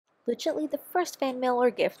Legitly the first fan mail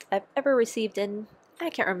or gift I've ever received in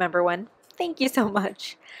I can't remember when. Thank you so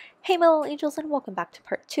much! Hey my little angels, and welcome back to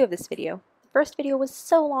part 2 of this video. The first video was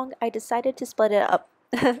so long I decided to split it up.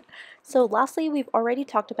 So lastly, we've already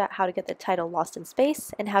talked about how to get the title Lost in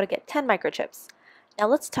Space and how to get 10 microchips. Now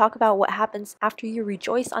let's talk about what happens after you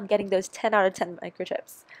rejoice on getting those 10 out of 10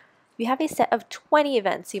 microchips. You have a set of 20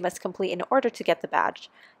 events you must complete in order to get the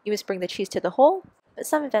badge. You must bring the cheese to the hole, but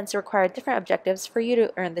some events require different objectives for you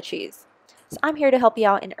to earn the cheese. So I'm here to help you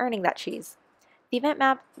out in earning that cheese. The event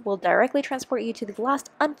map will directly transport you to the last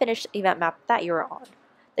unfinished event map that you are on.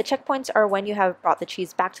 The checkpoints are when you have brought the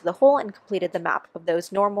cheese back to the hole and completed the map of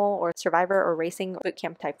those normal or survivor or racing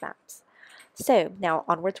bootcamp type maps. So now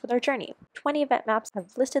onwards with our journey. 20 event maps,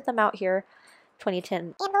 I've listed them out here.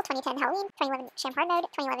 2010 Anvil, 2010 Halloween, 2011 Champagne Mode,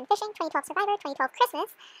 2011 Fishing, 2012 Survivor, 2012 Christmas,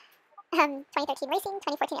 2013 Racing,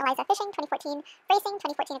 2014 Eliza Fishing, 2014 Racing,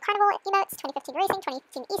 2014 Carnival Emotes, 2015 Racing,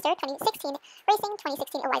 2015 Easter, 2016 Racing,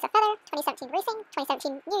 2016 Eliza Feather, 2017 Racing,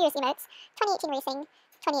 2017 New Year's Emotes, 2018 Racing,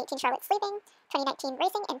 2018 Charlotte Sleeping, 2019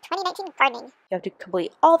 Racing, and 2019 Gardening. You have to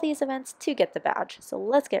complete all these events to get the badge, so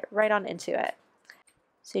let's get right on into it.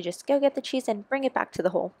 So you just go get the cheese and bring it back to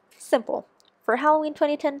the hole. Simple. For Halloween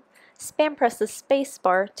 2010, spam press the space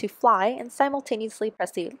bar to fly and simultaneously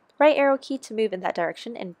press the right arrow key to move in that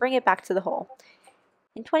direction and bring it back to the hole.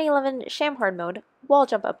 In 2011 Sham Hard mode, wall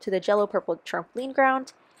jump up to the jello purple trampoline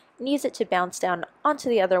ground and use it to bounce down onto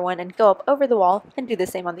the other one and go up over the wall and do the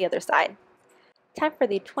same on the other side. Time for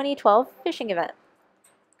the 2012 fishing event.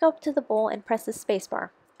 Go up to the bowl and press the space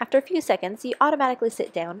bar. After a few seconds, you automatically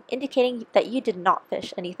sit down, indicating that you did not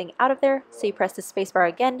fish anything out of there, so you press the spacebar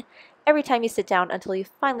again every time you sit down until you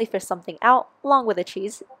finally fish something out, along with a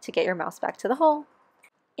cheese, to get your mouse back to the hole.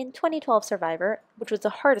 In 2012 Survivor, which was the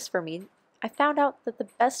hardest for me, I found out that the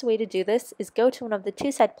best way to do this is go to one of the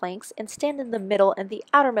two side planks and stand in the middle and the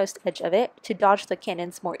outermost edge of it to dodge the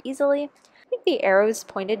cannons more easily. I think the arrows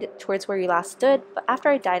pointed towards where you last stood, but after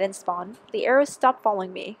I died and spawned, the arrows stopped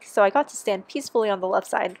following me, so I got to stand peacefully on the left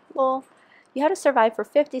side. Lol. You had to survive for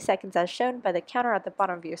 50 seconds as shown by the counter at the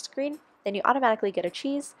bottom of your screen, then you automatically get a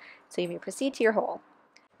cheese, so you may proceed to your hole.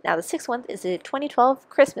 Now the sixth one is the 2012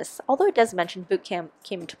 Christmas, although it does mention boot camp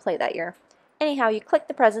came into play that year. Anyhow, you click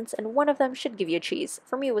the presents and one of them should give you a cheese.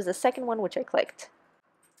 For me it was the second one which I clicked.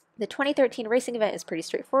 The 2013 racing event is pretty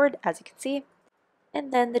straightforward, as you can see.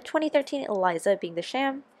 And then the 2013 Eliza being the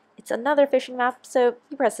sham. It's another fishing map, so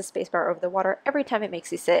you press the spacebar over the water every time it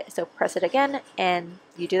makes you sit, so press it again, and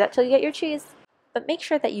you do that till you get your cheese. But make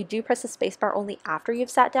sure that you do press the spacebar only after you've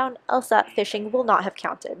sat down, else that fishing will not have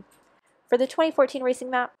counted. For the 2014 racing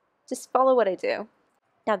map, just follow what I do.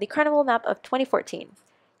 Now the carnival map of 2014.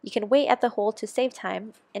 You can wait at the hole to save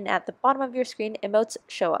time, and at the bottom of your screen, emotes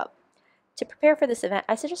show up. To prepare for this event,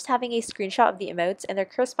 I suggest having a screenshot of the emotes and their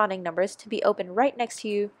corresponding numbers to be open right next to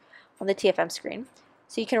you on the TFM screen.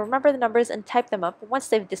 So you can remember the numbers and type them up. Once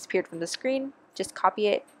they've disappeared from the screen, just copy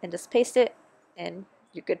it and just paste it, and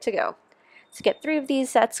you're good to go. So get 3 of these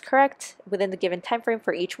sets correct within the given time frame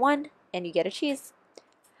for each one, and you get a cheese.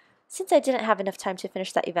 Since I didn't have enough time to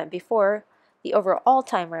finish that event before the overall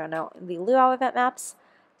time ran out in the luau event maps,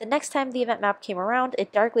 the next time the event map came around,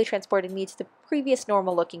 it directly transported me to the previous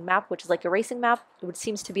normal looking map, which is like a racing map, which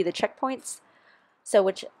seems to be the checkpoints. So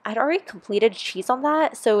which I'd already completed cheese on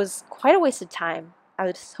that, so it was quite a waste of time. I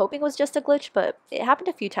was hoping it was just a glitch, but it happened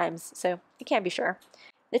a few times, so I can't be sure.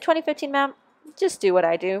 The 2015 map, just do what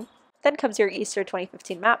I do. Then comes your Easter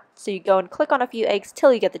 2015 map, so you go and click on a few eggs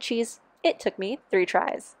till you get the cheese. It took me 3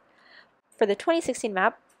 tries. For the 2016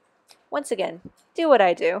 map, once again, do what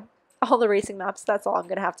I do. All the racing maps, that's all I'm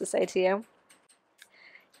going to have to say to you.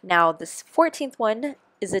 Now, this 14th one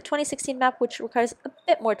is the 2016 map, which requires a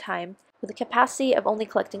bit more time, with a capacity of only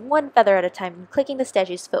collecting 1 feather at a time and clicking the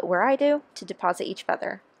statue's foot where I do to deposit each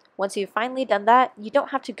feather. Once you've finally done that, you don't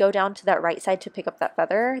have to go down to that right side to pick up that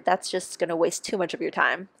feather. That's just going to waste too much of your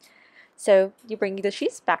time. So you bring the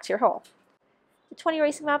cheese back to your hole. The 20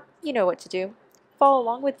 racing map, you know what to do. Follow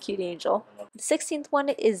along with Cutie Angel. The 16th one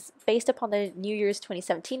is based upon the New Year's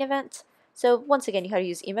 2017 event, so once again you have to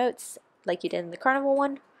use emotes like you did in the carnival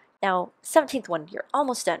one. Now, 17th one, you're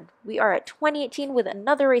almost done. We are at 2018 with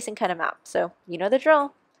another racing kind of map, so you know the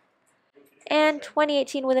drill. And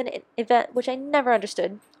 2018 with an event which I never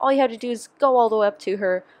understood. All you have to do is go all the way up to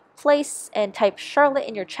her place and type Charlotte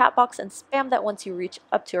in your chat box and spam that once you reach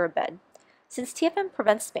up to her bed. Since TFM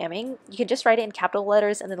prevents spamming, you can just write it in capital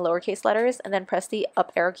letters and then lowercase letters and then press the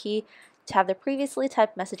up arrow key to have the previously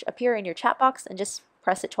typed message appear in your chat box, and just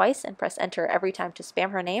press it twice and press enter every time to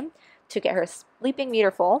spam her name to get her sleeping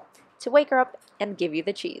meter full, to wake her up and give you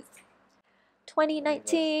the cheese.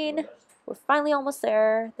 2019! We're finally almost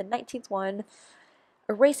there, the 19th one.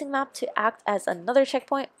 A racing map to act as another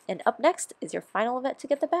checkpoint, and up next is your final event to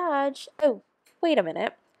get the badge. Oh, wait a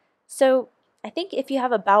minute. So, I think if you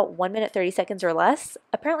have about 1 minute 30 seconds or less,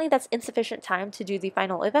 apparently that's insufficient time to do the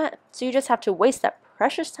final event, so you just have to waste that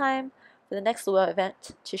precious time for the next Lua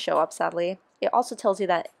event to show up, sadly. It also tells you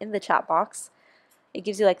that in the chat box. It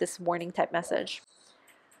gives you like this warning type message.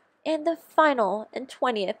 And the final and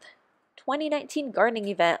 20th 2019 gardening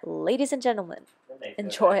event, ladies and gentlemen,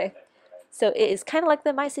 enjoy. So it is kind of like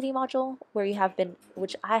the My City module where you have been,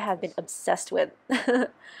 which I have been obsessed with.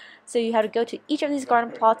 So you have to go to each of these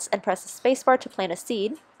garden plots and press the spacebar to plant a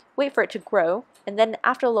seed, wait for it to grow, and then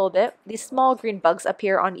after a little bit, these small green bugs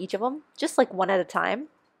appear on each of them, just like one at a time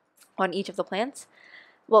on each of the plants.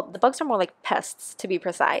 Well, the bugs are more like pests, to be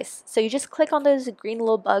precise. So you just click on those green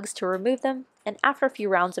little bugs to remove them, and after a few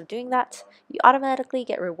rounds of doing that, you automatically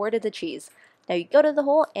get rewarded the cheese. Now you go to the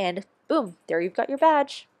hole and boom, there you've got your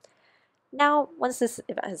badge. Now, once this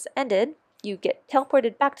event has ended, you get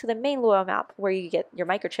teleported back to the main Lua map where you get your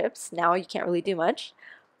microchips. Now you can't really do much,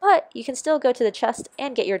 but you can still go to the chest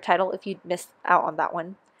and get your title if you missed out on that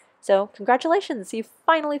one. So congratulations, you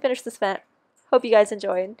finally finished this event. Hope you guys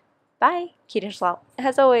enjoyed. Bye, Keaton Schlau.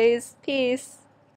 As always, peace.